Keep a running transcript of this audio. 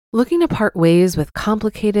Looking to part ways with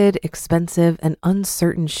complicated, expensive, and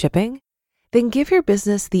uncertain shipping? Then give your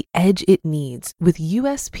business the edge it needs with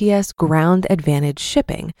USPS Ground Advantage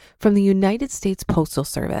shipping from the United States Postal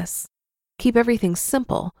Service. Keep everything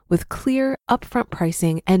simple with clear, upfront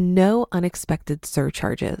pricing and no unexpected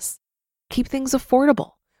surcharges. Keep things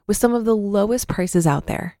affordable with some of the lowest prices out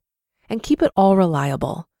there. And keep it all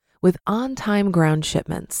reliable with on-time ground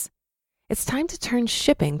shipments. It's time to turn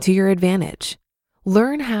shipping to your advantage.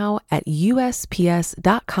 Learn how at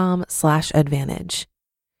USPS.com/advantage.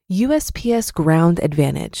 USPS Ground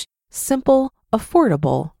Advantage. Simple,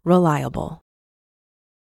 affordable, reliable.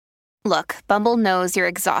 Look, Bumble knows you're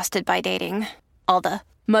exhausted by dating. All the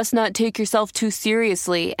must not take yourself too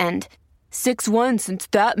seriously and 6'1" since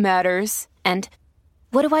that matters. And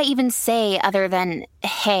what do I even say other than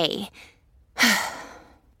hey?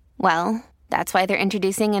 Well, that's why they're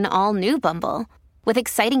introducing an all-new Bumble with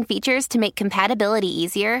exciting features to make compatibility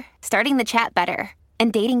easier, starting the chat better,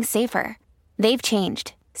 and dating safer. They've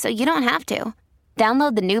changed, so you don't have to.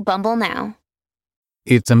 Download the new Bumble now.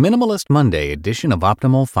 It's a Minimalist Monday edition of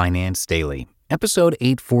Optimal Finance Daily, episode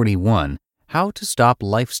 841, How to Stop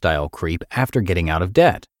Lifestyle Creep After Getting Out of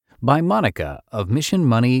Debt, by Monika of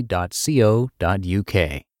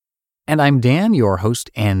missionmoney.co.uk. And I'm Dan, your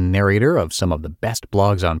host and narrator of some of the best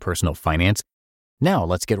blogs on personal finance. Now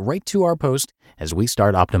let's get right to our post as we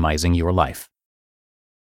start optimizing your life.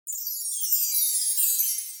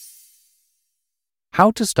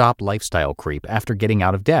 How to Stop Lifestyle Creep After Getting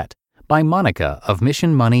Out of Debt, by Monika of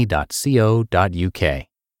missionmoney.co.uk.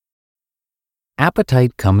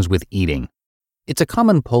 Appetite comes with eating. It's a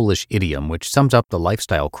common Polish idiom which sums up the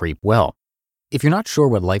lifestyle creep well. If you're not sure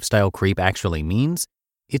what lifestyle creep actually means,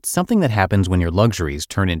 it's something that happens when your luxuries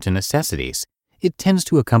turn into necessities. It tends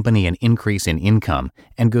to accompany an increase in income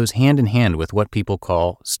and goes hand in hand with what people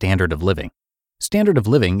call standard of living. Standard of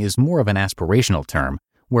living is more of an aspirational term,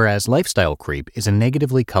 whereas lifestyle creep is a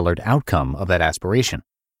negatively colored outcome of that aspiration.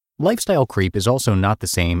 Lifestyle creep is also not the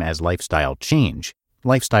same as lifestyle change.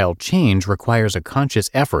 Lifestyle change requires a conscious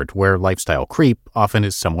effort, where lifestyle creep often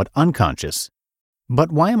is somewhat unconscious.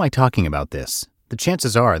 But why am I talking about this? The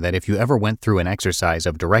chances are that if you ever went through an exercise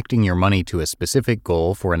of directing your money to a specific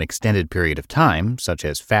goal for an extended period of time, such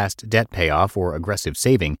as fast debt payoff or aggressive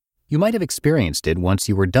saving, you might have experienced it once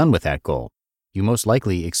you were done with that goal. You most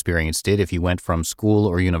likely experienced it if you went from school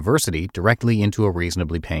or university directly into a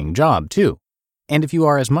reasonably paying job, too. And if you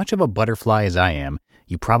are as much of a butterfly as I am,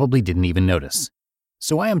 you probably didn't even notice.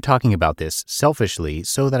 So I am talking about this selfishly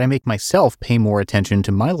so that I make myself pay more attention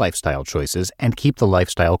to my lifestyle choices and keep the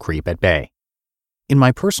lifestyle creep at bay. In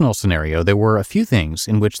my personal scenario, there were a few things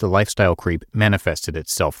in which the lifestyle creep manifested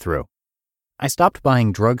itself through. I stopped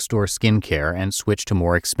buying drugstore skincare and switched to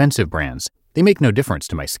more expensive brands. They make no difference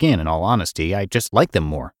to my skin, in all honesty, I just like them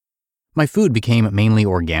more. My food became mainly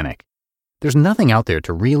organic. There's nothing out there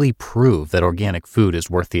to really prove that organic food is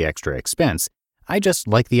worth the extra expense. I just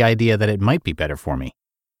like the idea that it might be better for me.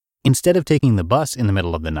 Instead of taking the bus in the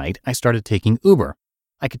middle of the night, I started taking Uber.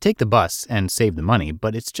 I could take the bus and save the money,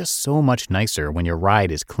 but it's just so much nicer when your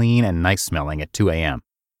ride is clean and nice smelling at 2 a.m.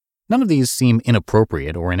 None of these seem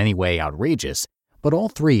inappropriate or in any way outrageous, but all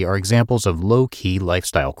three are examples of low-key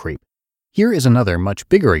lifestyle creep. Here is another much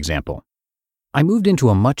bigger example. I moved into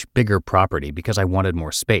a much bigger property because I wanted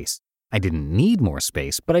more space. I didn't need more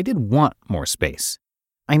space, but I did want more space.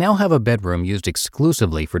 I now have a bedroom used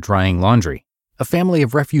exclusively for drying laundry. A family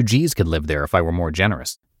of refugees could live there if I were more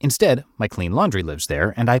generous. Instead, my clean laundry lives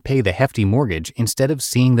there, and I pay the hefty mortgage instead of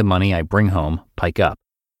seeing the money I bring home pike up.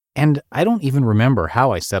 And I don't even remember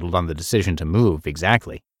how I settled on the decision to move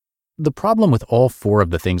exactly. The problem with all four of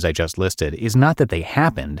the things I just listed is not that they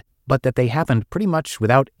happened, but that they happened pretty much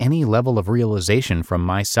without any level of realization from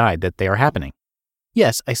my side that they are happening.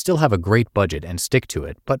 Yes, I still have a great budget and stick to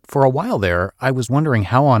it, but for a while there, I was wondering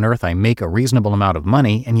how on earth I make a reasonable amount of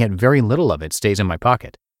money and yet very little of it stays in my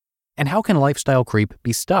pocket. And how can lifestyle creep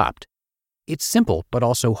be stopped? It's simple, but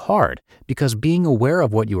also hard, because being aware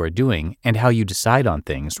of what you are doing and how you decide on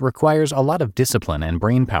things requires a lot of discipline and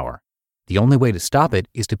brain power. The only way to stop it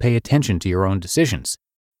is to pay attention to your own decisions.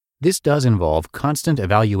 This does involve constant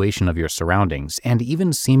evaluation of your surroundings and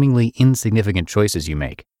even seemingly insignificant choices you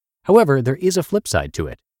make. However, there is a flip side to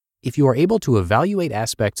it. If you are able to evaluate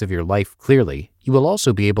aspects of your life clearly, you will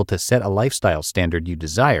also be able to set a lifestyle standard you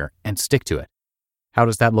desire and stick to it. How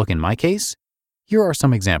does that look in my case? Here are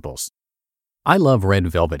some examples. I love red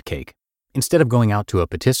velvet cake. Instead of going out to a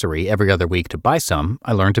patisserie every other week to buy some,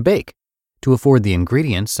 I learned to bake. To afford the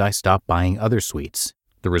ingredients, I stopped buying other sweets.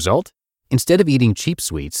 The result? Instead of eating cheap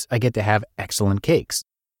sweets, I get to have excellent cakes.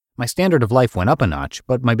 My standard of life went up a notch,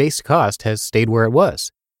 but my base cost has stayed where it was.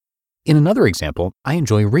 In another example, I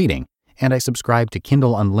enjoy reading, and I subscribed to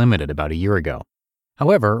Kindle Unlimited about a year ago.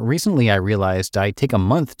 However, recently I realized I take a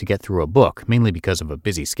month to get through a book, mainly because of a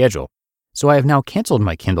busy schedule. So I have now canceled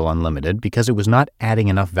my Kindle Unlimited because it was not adding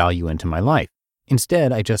enough value into my life.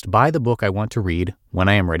 Instead, I just buy the book I want to read when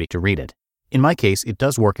I am ready to read it. In my case, it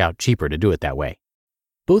does work out cheaper to do it that way.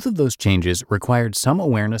 Both of those changes required some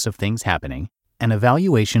awareness of things happening, an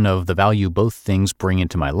evaluation of the value both things bring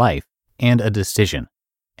into my life, and a decision.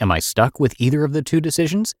 Am I stuck with either of the two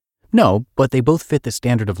decisions? No, but they both fit the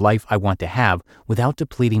standard of life I want to have without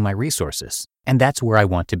depleting my resources, and that's where I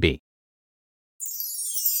want to be.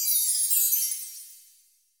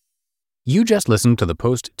 You just listened to the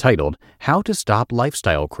post titled, How to Stop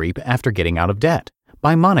Lifestyle Creep After Getting Out of Debt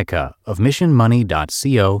by Monika of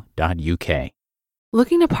missionmoney.co.uk.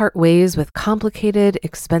 Looking to part ways with complicated,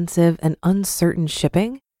 expensive, and uncertain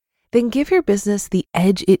shipping? Then give your business the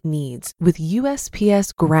edge it needs with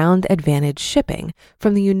USPS Ground Advantage shipping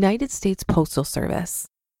from the United States Postal Service.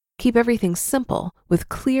 Keep everything simple with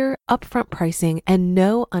clear, upfront pricing and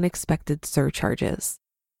no unexpected surcharges.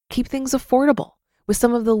 Keep things affordable with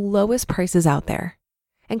some of the lowest prices out there.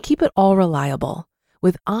 And keep it all reliable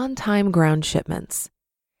with on-time ground shipments.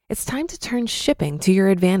 It's time to turn shipping to your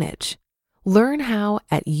advantage. Learn how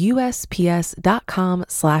at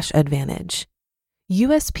USPS.com/advantage.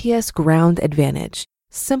 USPS Ground Advantage.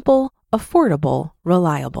 Simple, affordable,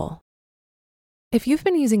 reliable. If you've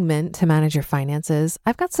been using Mint to manage your finances,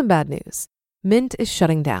 I've got some bad news. Mint is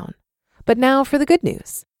shutting down. But now for the good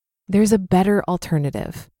news. There's a better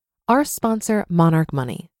alternative. Our sponsor, Monarch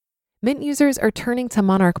Money. Mint users are turning to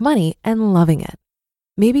Monarch Money and loving it.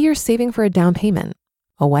 Maybe you're saving for a down payment,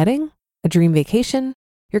 a wedding, a dream vacation,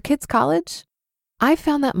 your kids' college. I've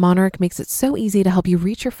found that Monarch makes it so easy to help you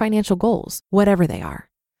reach your financial goals, whatever they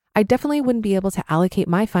are. I definitely wouldn't be able to allocate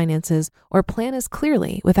my finances or plan as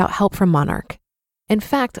clearly without help from Monarch. In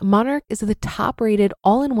fact, Monarch is the top-rated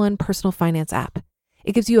all-in-one personal finance app.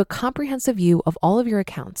 It gives you a comprehensive view of all of your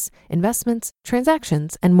accounts, investments,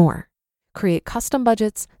 transactions, and more. Create custom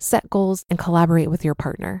budgets, set goals, and collaborate with your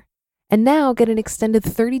partner. And now get an extended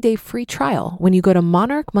 30-day free trial when you go to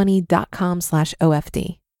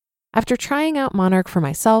monarchmoney.com/OFD. After trying out Monarch for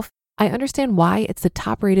myself, I understand why it's the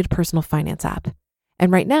top-rated personal finance app.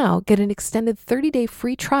 And right now, get an extended 30-day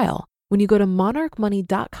free trial when you go to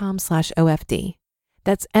monarchmoney.com/OFD.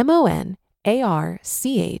 That's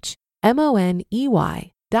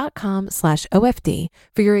monarchmoney.com/OFD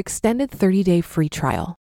for your extended 30-day free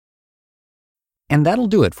trial. And that'll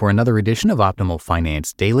do it for another edition of Optimal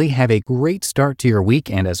Finance Daily. Have a great start to your week,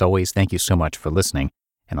 and as always, thank you so much for listening.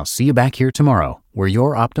 And I'll see you back here tomorrow, where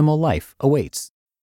your optimal life awaits.